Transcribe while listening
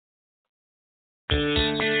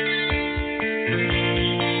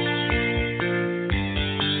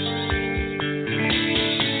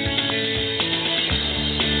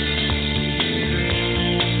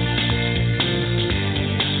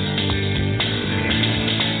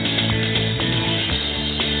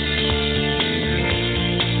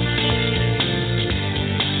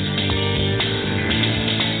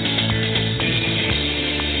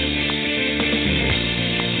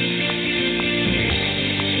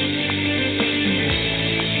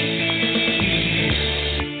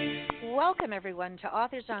welcome everyone to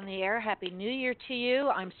Authors on the Air. Happy New Year to you.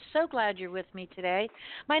 I'm so glad you're with me today.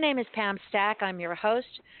 My name is Pam Stack. I'm your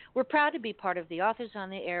host. We're proud to be part of the Authors on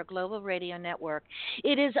the Air Global Radio Network.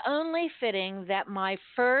 It is only fitting that my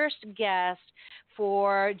first guest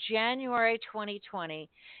for January 2020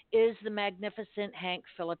 is the magnificent Hank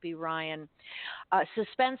Phillip Ryan.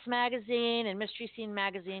 Suspense Magazine and Mystery Scene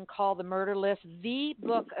Magazine call The Murder List the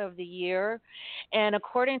book of the year. And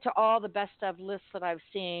according to all the best of lists that I've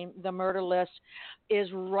seen, The Murder List is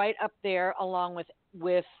right up there along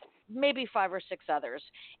with maybe 5 or 6 others.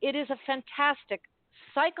 It is a fantastic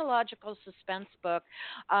psychological suspense book,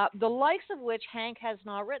 the likes of which Hank has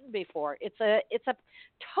not written before. It's a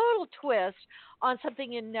total twist on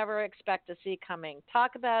something you never expect to see coming.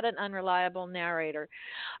 Talk about an unreliable narrator.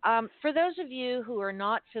 For those of you who are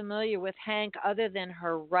not familiar with Hank other than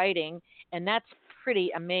her writing, and that's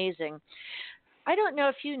pretty amazing, I don't know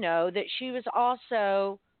if you know that she's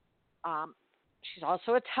also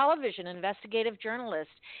a television investigative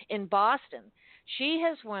journalist in Boston. She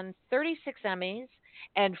has won 36 Emmys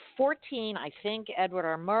and 14, I think, Edward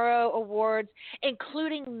R. Murrow Awards,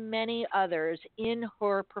 including many others in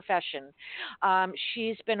her profession.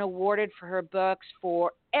 She's been awarded for her books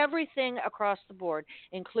for everything across the board,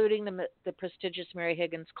 including the prestigious Mary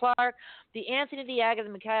Higgins Clark, the Anthony, the Agatha,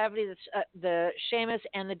 the McCavity, the Seamus,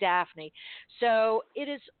 and the Daphne. So it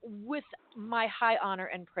is with my high honor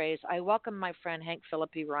and praise I welcome my friend Hank Phillip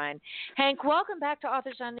Ryan. Hank, welcome back to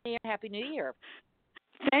Authors on the Air. Happy New Year.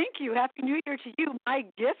 Thank you. Happy New Year to you. My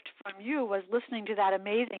gift from you was listening to that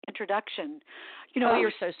amazing introduction.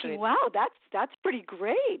 You're so sweet. Wow, that's pretty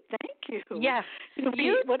great. Thank you. Yeah.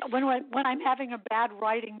 When I'm having a bad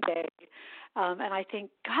writing day, and I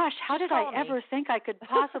think, gosh, how did I ever think I could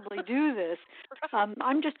possibly do this?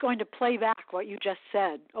 I'm just going to play back what you just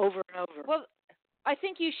said over and over. Well, I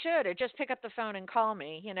think you should, or just pick up the phone and call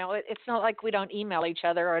me. It's not like we don't email each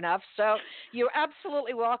other enough, so you're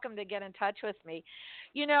absolutely welcome to get in touch with me.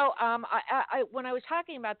 I when I was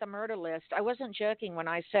talking about the murder list, I wasn't joking when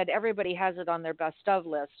I said everybody has it on their best of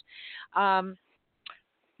list.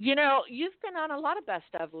 You've been on a lot of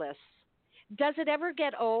best of lists. Does it ever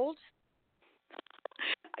get old?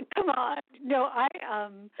 Come on. No,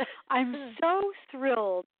 I'm so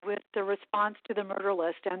thrilled with the response to the murder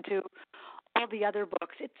list and to all the other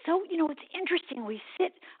books. It's so, it's interesting.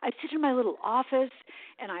 I sit in my little office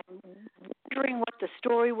and I'm wondering what the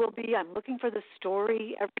story will be. I'm looking for the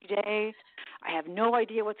story every day. I have no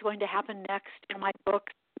idea what's going to happen next in my book.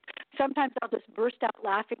 Sometimes I'll just burst out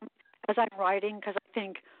laughing as I'm writing because I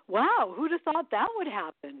think, wow, who'd have thought that would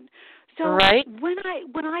happen? So right. when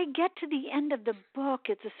I get to the end of the book,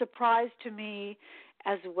 it's a surprise to me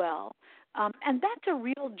as well. And that's a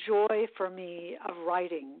real joy for me of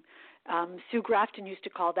writing. Sue Grafton used to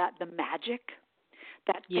call that the magic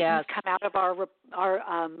that things come out of our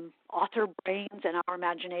author brains and our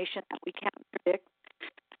imagination that we can't predict.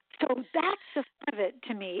 So that's the fun of it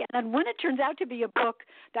to me. And then when it turns out to be a book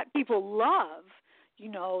that people love,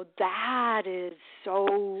 that is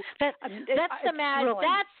so. That's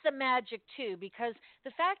the magic too, because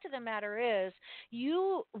the fact of the matter is,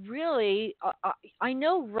 you really. I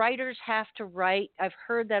know writers have to write. I've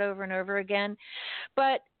heard that over and over again,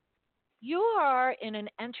 but you are in an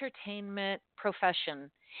entertainment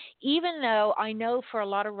profession, even though I know for a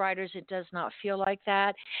lot of writers it does not feel like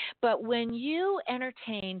that. But when you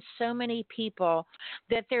entertain so many people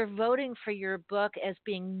that they're voting for your book as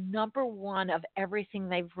being number one of everything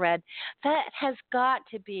they've read, that has got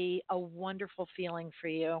to be a wonderful feeling for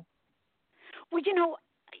you. Well,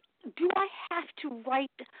 do I have to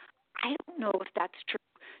write? I don't know if that's true.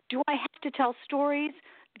 Do I have to tell stories?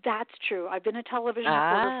 That's true. I've been a television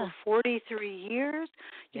reporter for 43 years.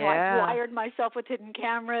 I've wired myself with hidden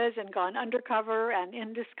cameras and gone undercover and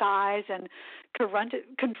in disguise and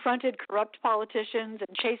confronted corrupt politicians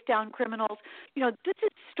and chased down criminals. This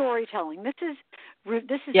is storytelling. This is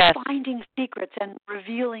finding secrets and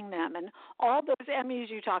revealing them. And all those Emmys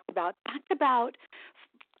you talked about, that's about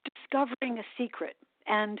discovering a secret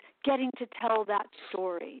and getting to tell that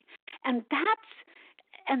story. And that's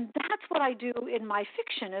what I do in my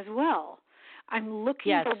fiction as well. I'm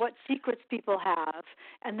looking for what secrets people have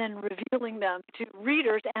and then revealing them to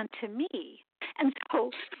readers and to me. And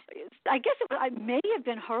so I guess I may have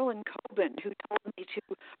been Harlan Coben who told me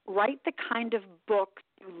to write the kind of book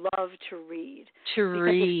you love to read.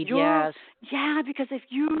 Yeah, because if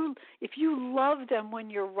you love them when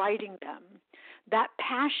you're writing them, that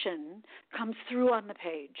passion comes through on the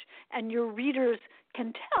page, and your readers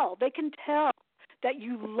can tell. They can tell that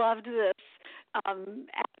you loved this as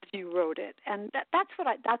you wrote it, and that's what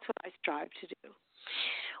I strive to do.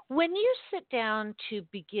 When you sit down to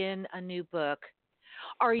begin a new book,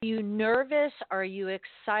 are you nervous? Are you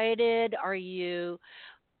excited? Are you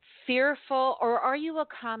fearful? Or are you a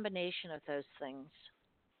combination of those things?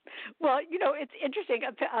 Well, it's interesting.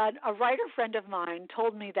 A writer friend of mine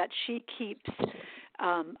told me that she keeps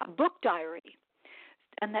a book diary,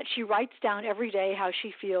 and that she writes down every day how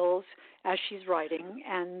she feels as she's writing,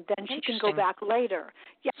 and then she can go Interesting. back later.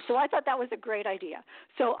 Yeah, so I thought that was a great idea.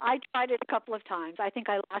 So I tried it a couple of times. I think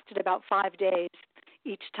I lasted about 5 days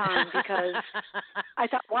each time because I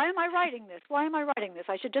thought, why am I writing this? Why am I writing this?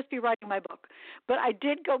 I should just be writing my book. But I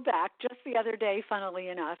did go back just the other day, funnily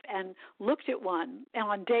enough, and looked at one. And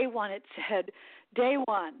on day one, it said, day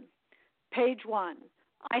one, page one,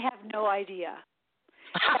 I have no idea.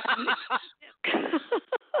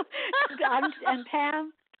 And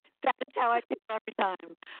Pam, that is how I feel every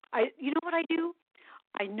time. You know what I do?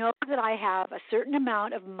 I know that I have a certain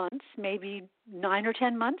amount of months, maybe 9 or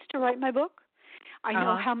 10 months to write my book. I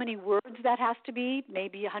know how many words that has to be,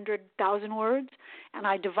 maybe 100,000 words, and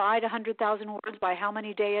I divide 100,000 words by how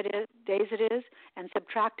many days it is, and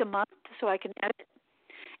subtract a month so I can edit.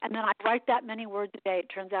 And then I write that many words a day. It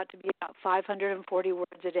turns out to be about 540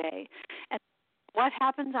 words a day. And what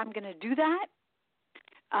happens? I'm going to do that.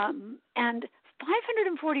 And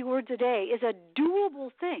 540 words a day is a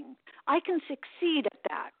doable thing. I can succeed at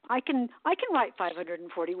that. I can write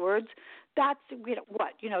 540 words. That's 2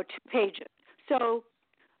 pages. So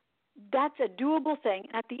that's a doable thing.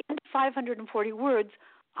 At the end of 540 words,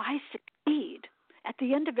 I succeed. At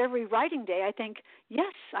the end of every writing day, I think,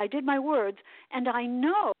 yes, I did my words, and I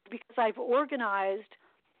know because I've organized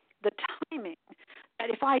the timing that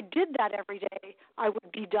if I did that every day, I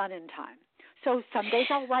would be done in time. So some days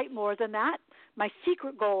I'll write more than that. My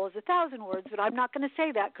secret goal is 1,000 words, but I'm not going to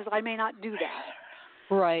say that because I may not do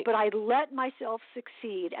that. Right. But I let myself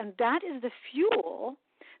succeed, and that is the fuel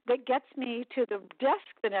that gets me to the desk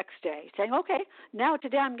the next day, saying, "Okay, now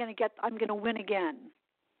today I'm going to win again."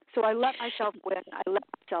 So I let myself win. I let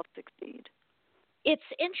myself succeed. It's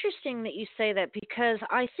interesting that you say that because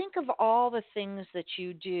I think of all the things that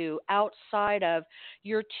you do outside of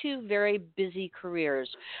your two very busy careers.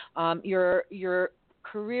 Your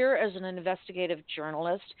career as an investigative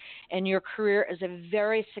journalist and your career as a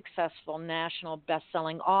very successful national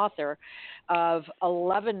best-selling author of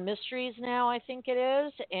 11 mysteries now, I think it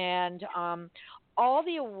is, and all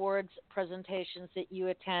the awards presentations that you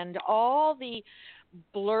attend, all the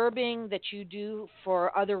blurbing that you do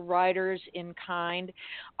for other writers in kind,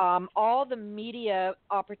 all the media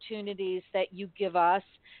opportunities that you give us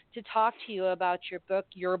to talk to you about your book,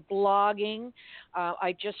 your blogging.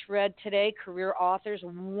 I just read today Career Authors,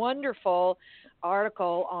 wonderful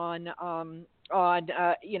article on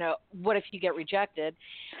what if you get rejected,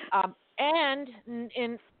 and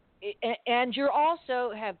you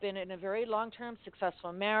also have been in a very long-term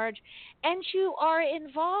successful marriage, and you are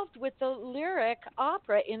involved with the Lyric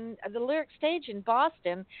Opera in the Lyric Stage in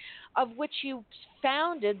Boston, of which you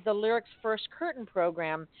founded the Lyric's First Curtain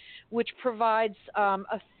program, which provides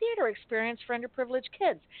a theater experience for underprivileged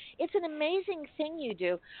kids. It's an amazing thing you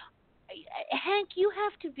do. Hank, you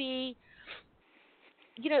have to be,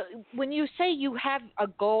 when you say you have a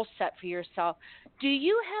goal set for yourself, do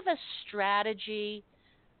you have a strategy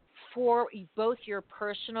for both your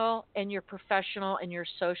personal and your professional and your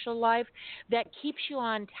social life that keeps you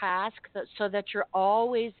on task so that you're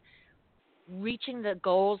always reaching the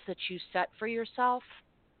goals that you set for yourself?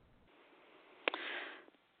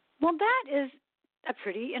 Well, that is a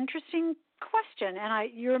pretty interesting question, and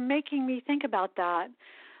you're making me think about that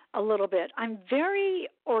a little bit. I'm very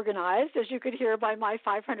organized, as you could hear by my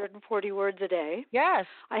 540 words a day. Yes.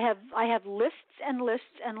 I have lists and lists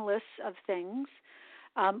and lists of things.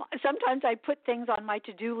 Sometimes I put things on my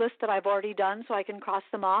to-do list that I've already done so I can cross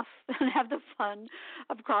them off and have the fun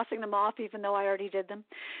of crossing them off even though I already did them.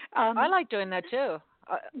 I like doing that too.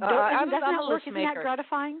 I'm a list maker. Isn't that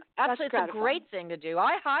gratifying? Absolutely. That's it's a great thing to do.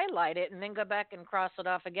 I highlight it and then go back and cross it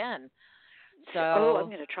off again. So, I'm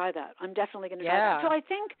going to try that. I'm definitely going to try that. So I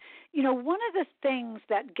think, one of the things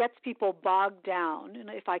that gets people bogged down, and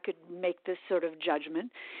if I could make this sort of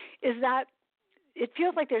judgment, is that it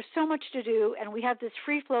feels like there's so much to do, and we have this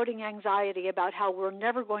free-floating anxiety about how we're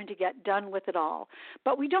never going to get done with it all.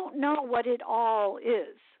 But we don't know what it all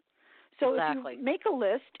is. So exactly. If you make a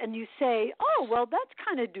list and you say, "Oh, well, that's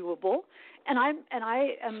kind of doable," and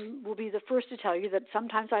I will be the first to tell you that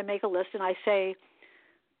sometimes I make a list and I say,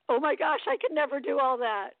 "Oh my gosh, I can never do all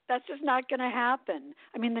that. That's just not going to happen."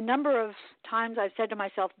 I mean, the number of times I've said to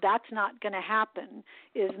myself, "That's not going to happen,"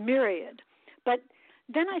 is myriad. But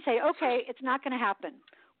then I say, okay, it's not going to happen.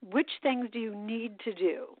 Which things do you need to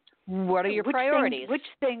do? What are your Which priorities?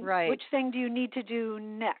 Right. which thing do you need to do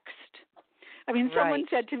next? I mean, someone Right.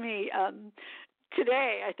 said to me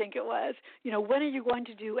today, I think it was, when are you going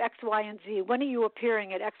to do X, Y, and Z? When are you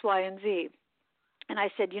appearing at X, Y, and Z? And I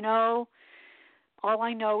said, all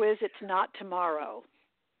I know is it's not tomorrow.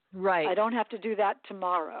 Right. I don't have to do that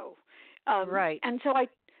tomorrow. Right. And so I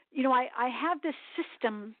have this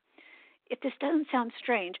system. If this doesn't sound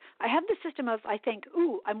strange, I have the system of, I think,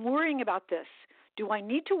 I'm worrying about this. Do I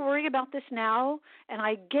need to worry about this now? And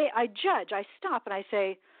I judge. I stop and I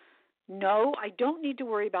say, no, I don't need to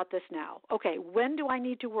worry about this now. Okay, when do I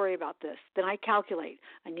need to worry about this? Then I calculate.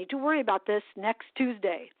 I need to worry about this next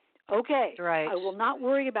Tuesday. Okay, Right. I will not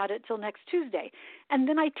worry about it till next Tuesday. And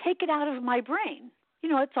then I take it out of my brain.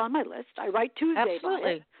 It's on my list. I write Tuesday by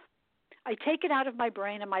it. I take it out of my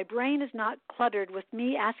brain, and my brain is not cluttered with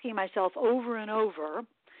me asking myself over and over,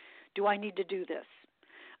 do I need to do this?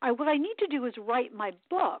 What I need to do is write my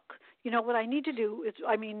book. What I need to do is,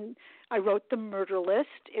 I wrote the murder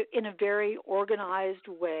list in a very organized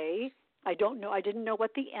way. I didn't know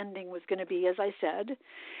what the ending was going to be, as I said.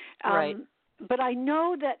 Right. But I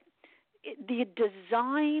know that the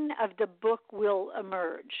design of the book will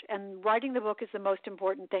emerge, and writing the book is the most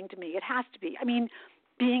important thing to me. It has to be.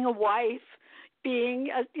 Being a wife, being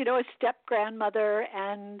a step grandmother,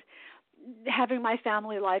 and having my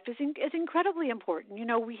family life is incredibly important.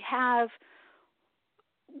 We have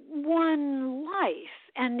one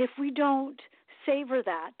life, and if we don't savor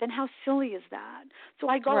that, then how silly is that? So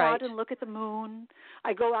I go out and look at the moon.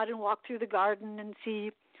 I go out and walk through the garden and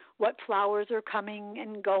see what flowers are coming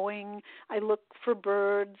and going. I look for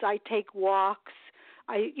birds. I take walks.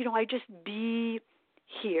 I just be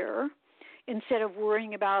here instead of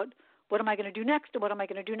worrying about what am I going to do next and what am I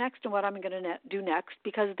going to do next and what am I going to do next,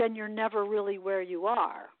 because then you're never really where you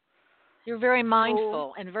are. You're very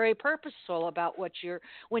mindful and very purposeful about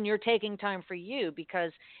when you're taking time for you,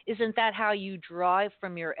 because isn't that how you draw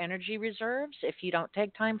from your energy reserves if you don't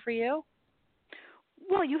take time for you?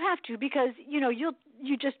 Well, you have to, because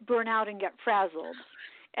you just burn out and get frazzled,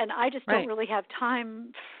 and I just don't really have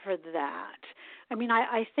time for that.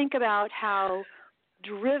 I think about how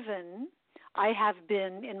driven I have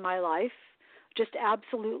been in my life, just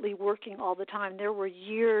absolutely working all the time. There were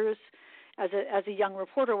years as a young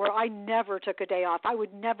reporter where I never took a day off. I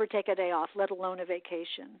would never take a day off, let alone a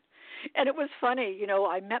vacation. And it was funny,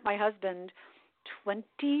 I met my husband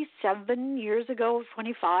 27 years ago,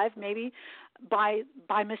 25 maybe,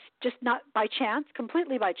 just not by chance,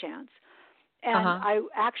 completely by chance. And I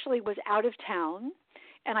actually was out of town,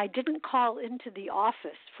 and I didn't call into the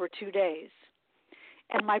office for 2 days.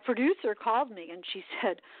 And my producer called me, and she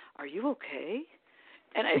said, "Are you okay?"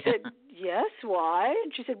 And I said, "Yes, why?"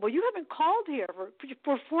 And she said, "Well, you haven't called here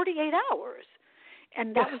for 48 hours."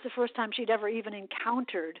 And that was the first time she'd ever even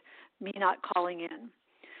encountered me not calling in.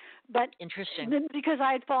 But interesting. Because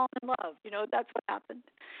I had fallen in love, that's what happened.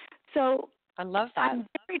 So I love that. I'm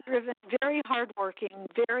very driven, very hardworking,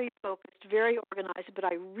 very focused, very organized, but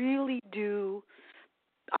I'm really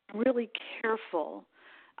careful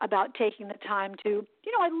about taking the time to,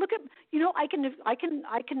 I look at, I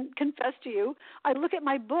can confess to you, I look at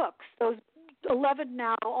my books, those 11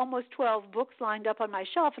 now, almost 12 books lined up on my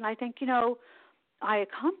shelf, and I think, I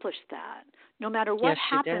accomplished that. No matter what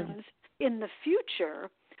happens in the future,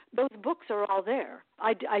 those books are all there.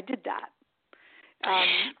 I did that.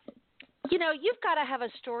 You've got to have a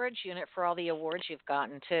storage unit for all the awards you've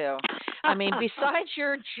gotten too. Besides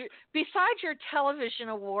your television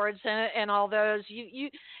awards and all those,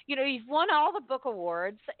 you've won all the book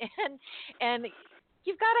awards, and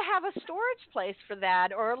you've got to have a storage place for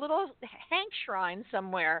that, or a little Hank shrine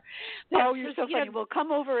somewhere. Oh, you're so funny. Well,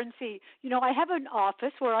 come over and see. I have an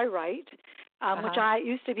office where I write, which I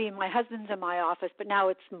used to be my husband's in my office, but now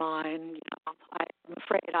it's mine. I'm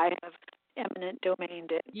afraid I have eminent domain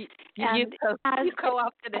it. You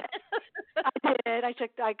co-opted it. I did.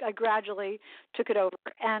 I gradually took it over,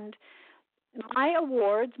 and my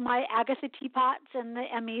awards, my Agatha Teapots and the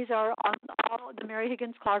Emmys are on all the Mary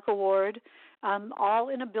Higgins Clark Award, all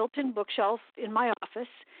in a built-in bookshelf in my office.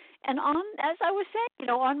 And as I was saying,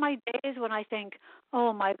 on my days when I think,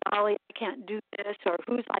 oh my golly, I can't do this, or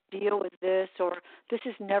whose idea was this, or this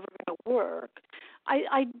is never going to work,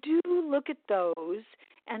 I do look at those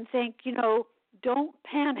and think, don't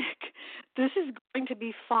panic. This is going to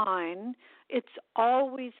be fine. It's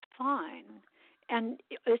always fine. And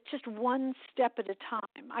it's just one step at a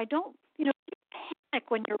time. I don't, you panic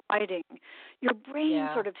when you're writing. Your brain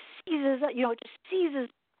sort of seizes, just seizes,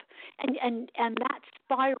 and that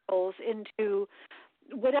spirals into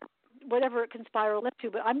whatever it can spiral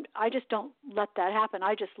into. But I just don't let that happen.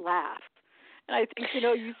 I just laugh. And I think,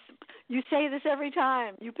 you say this every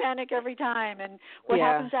time. You panic every time. And what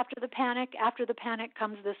happens after the panic? After the panic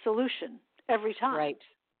comes the solution every time. Right.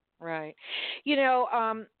 Right.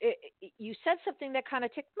 You said something that kind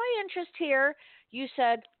of ticked my interest here. You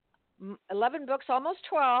said 11 books, almost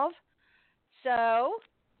 12. So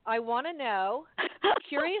I want to know,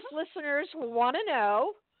 curious listeners want to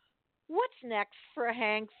know, what's next for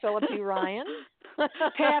Hank Phillip Ryan?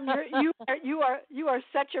 Pam, you are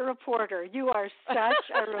such a reporter. You are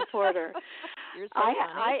such a reporter. You're so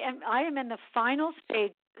funny. I am in the final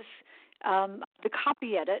stages, the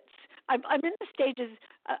copy edits. I'm in the stages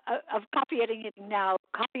of copy editing now,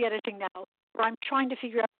 where I'm trying to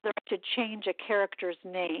figure out whether I should change a character's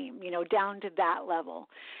name, down to that level.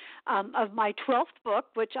 Of my 12th book,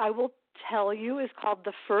 which I will tell you is called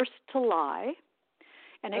The First to Lie,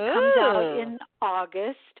 and it comes out in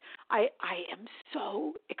August. I am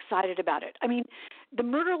so excited about it. I mean, the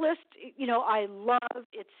murder list, I love.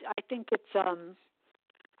 I think it's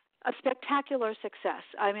a spectacular success.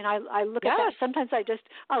 I mean, I look at that. Sometimes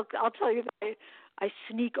I'll tell you that I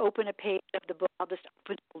sneak open a page of the book. I'll just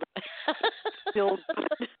open it. Feel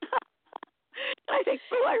good. I think,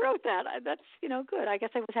 I wrote that. That's, good. I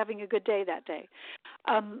guess I was having a good day that day.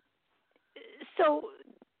 So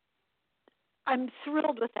I'm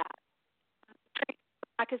thrilled with that. The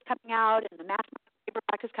paperback is coming out, and the mass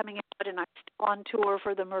paperback is coming out, and I'm still on tour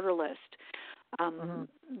for the murder list.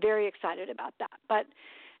 Very excited about that. But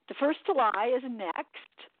The First to Lie is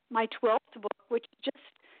next, my 12th book, which is just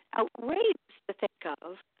outrageous to think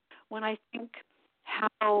of when I think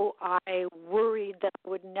how I worried that I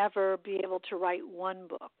would never be able to write one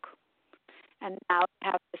book. And now to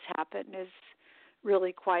have this happen is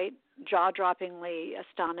really quite jaw-droppingly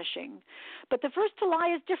astonishing. But The First to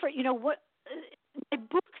Lie is different. My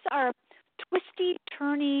books are twisty,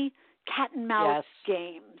 turny, cat and mouse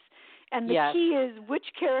games. And the key is which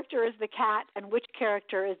character is the cat and which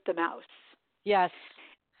character is the mouse. Yes.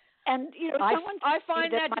 And I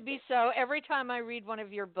find that to be so. Every time I read one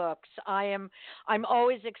of your books, I'm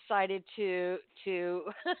always excited to to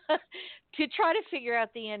try to figure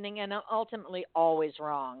out the ending, and I'm ultimately always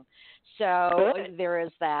wrong. So there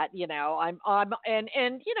is that.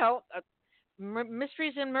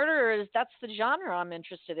 Mysteries and murderers, that's the genre I'm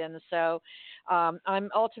interested in. So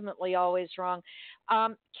I'm ultimately always wrong.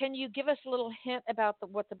 Can you give us a little hint about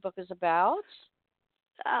what the book is about?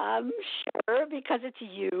 Sure, because it's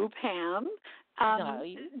you, Pam.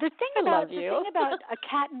 The thing about a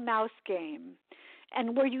cat and mouse game,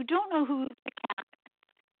 and where you don't know who's the cat,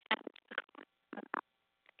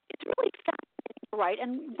 it's really fascinating, right?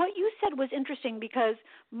 And what you said was interesting because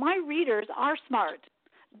my readers are smart.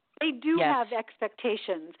 They do have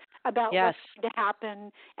expectations about what's going to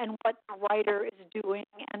happen and what the writer is doing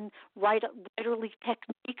and writerly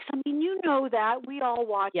techniques. I mean, you know that. We all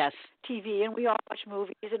watch TV and we all watch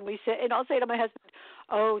movies, and I'll say to my husband,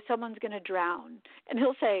 "Oh, someone's going to drown." And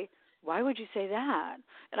he'll say, "Why would you say that?"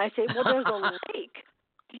 And I say, "Well, there's a lake.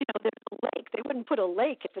 There's a lake. They wouldn't put a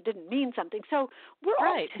lake if it didn't mean something." So we're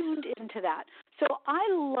all tuned into that. So I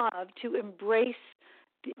love to embrace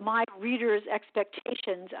my readers'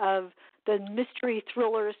 expectations of the mystery,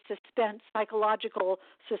 thrillers, suspense, psychological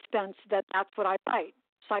suspense. That's what I write,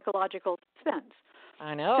 psychological suspense.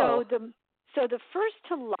 I know. So the First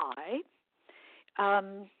to Lie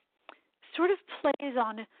sort of plays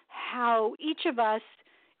on how each of us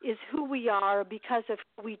is who we are because of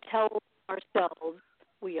who we tell ourselves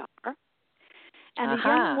we are. And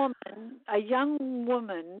a young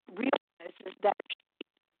woman realizes that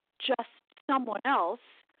she's just someone else.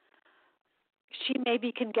 She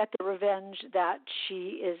maybe can get the revenge that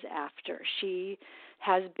she is after. She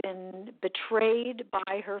has been betrayed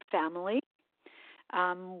by her family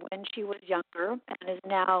when she was younger and is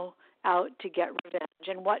now out to get revenge.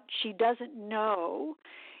 And what she doesn't know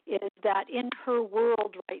is that in her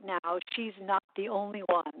world right now, she's not the only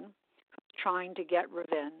one who's trying to get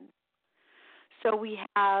revenge. So we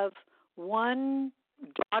have one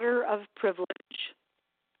daughter of privilege,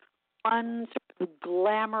 one sort of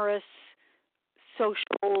glamorous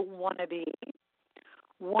social wannabe,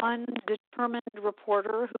 one determined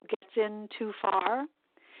reporter who gets in too far,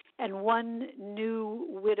 and one new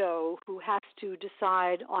widow who has to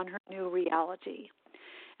decide on her new reality.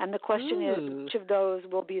 And the question is, which of those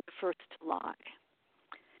will be the first to lie?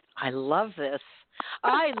 I love this.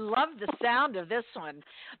 I love the sound of this one.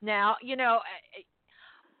 Now,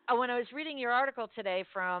 when I was reading your article today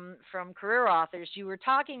from Career Authors, you were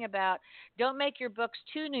talking about don't make your books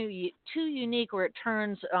too unique where it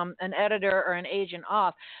turns an editor or an agent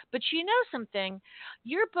off. But you know something?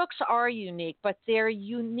 Your books are unique, but they're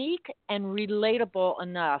unique and relatable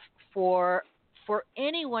enough for for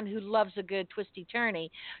anyone who loves a good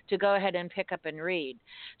twisty-turny to go ahead and pick up and read.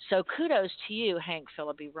 So kudos to you, Hank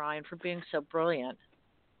Phillip Ryan, for being so brilliant.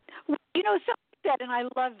 Someone said, and I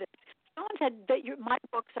love this, someone said that my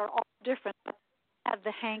books are all different, but have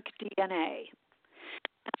the Hank DNA.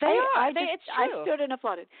 They are. It's true. I stood and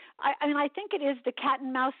applauded. I think it is the cat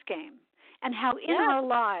and mouse game, and how in our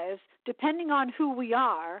lives, depending on who we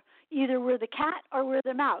are, either we're the cat or we're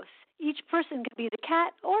the mouse. Each person can be the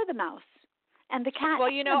cat or the mouse, and the cat. Well,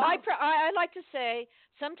 I like to say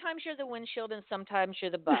sometimes you're the windshield and sometimes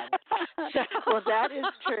you're the bug. Well, that is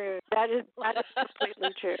true. That is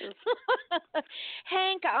completely true.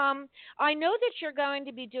 Hank, I know that you're going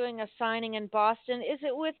to be doing a signing in Boston. Is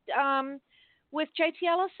it with J.T.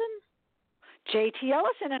 Ellison? J.T.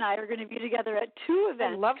 Ellison and I are going to be together at 2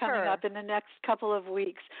 events coming up in the next couple of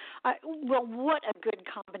weeks. Well, what a good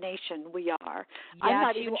combination we are. Yes, I'm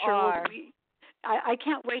not even sure are. I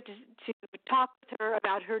can't wait to talk with her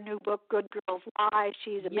about her new book, Good Girls Lie.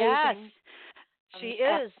 She's amazing. Yes, she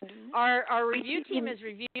is. Our review team has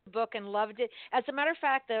reviewed the book and loved it. As a matter of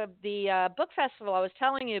fact, the book festival I was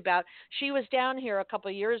telling you about, she was down here a couple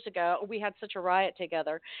of years ago. We had such a riot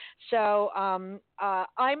together. So I'm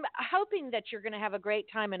hoping that you're going to have a great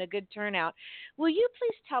time and a good turnout. Will you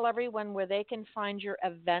please tell everyone where they can find your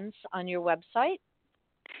events on your website?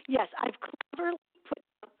 Yes, I've cleverly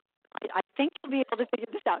I think you'll be able to figure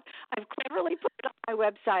this out. I've cleverly put it on my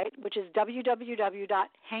website, which is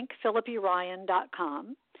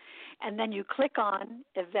www.hankphillipryan.com, and then you click on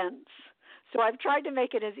events. So I've tried to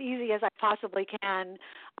make it as easy as I possibly can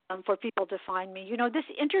for people to find me. This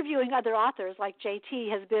interviewing other authors like JT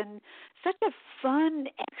has been such a fun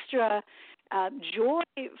extra joy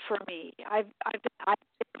for me. I've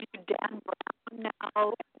interviewed Dan Brown now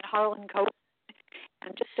and Harlan Coben,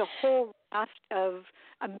 and just a whole raft of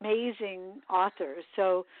amazing authors.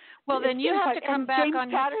 So, then you have to come back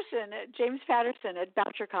on James Patterson at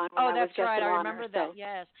BoucherCon. Oh, that's right. I remember that.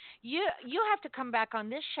 Yes, you have to come back on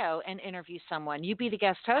this show and interview someone. You be the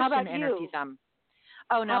guest host and interview them.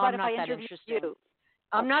 Oh no, I'm not that interesting.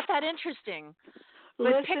 I'm not that interesting.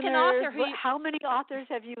 But pick an author how many authors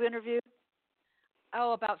have you interviewed?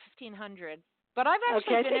 Oh, about 1,500. But I've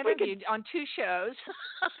actually been interviewed on 2 shows.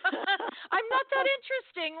 I'm not that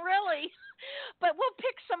interesting, really. But we'll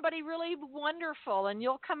pick somebody really wonderful, and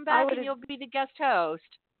you'll come back and you'll be the guest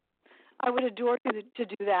host. I would adore you to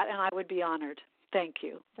do that, and I would be honored. Thank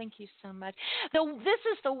you. Thank you so much. This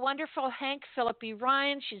is the wonderful Hank Phillip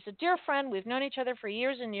Ryan. She's a dear friend. We've known each other for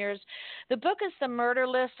years and years. The book is The Murder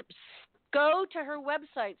List. Go to her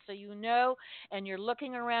website so you know, and you're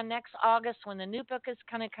looking around next August when the new book is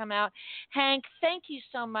going to come out. Hank, thank you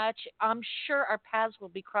so much. I'm sure our paths will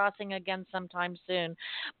be crossing again sometime soon.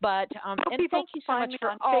 But and thank you so much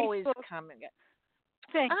for always coming.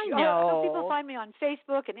 Thank you. I know. People find me on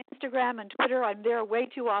Facebook and Instagram and Twitter. I'm there way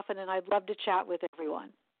too often, and I'd love to chat with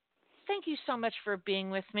everyone. Thank you so much for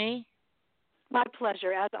being with me. My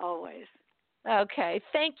pleasure, as always. Okay,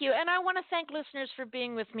 thank you. And I want to thank listeners for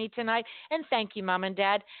being with me tonight. And thank you, Mom and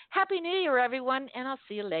Dad. Happy New Year, everyone, and I'll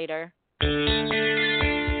see you later.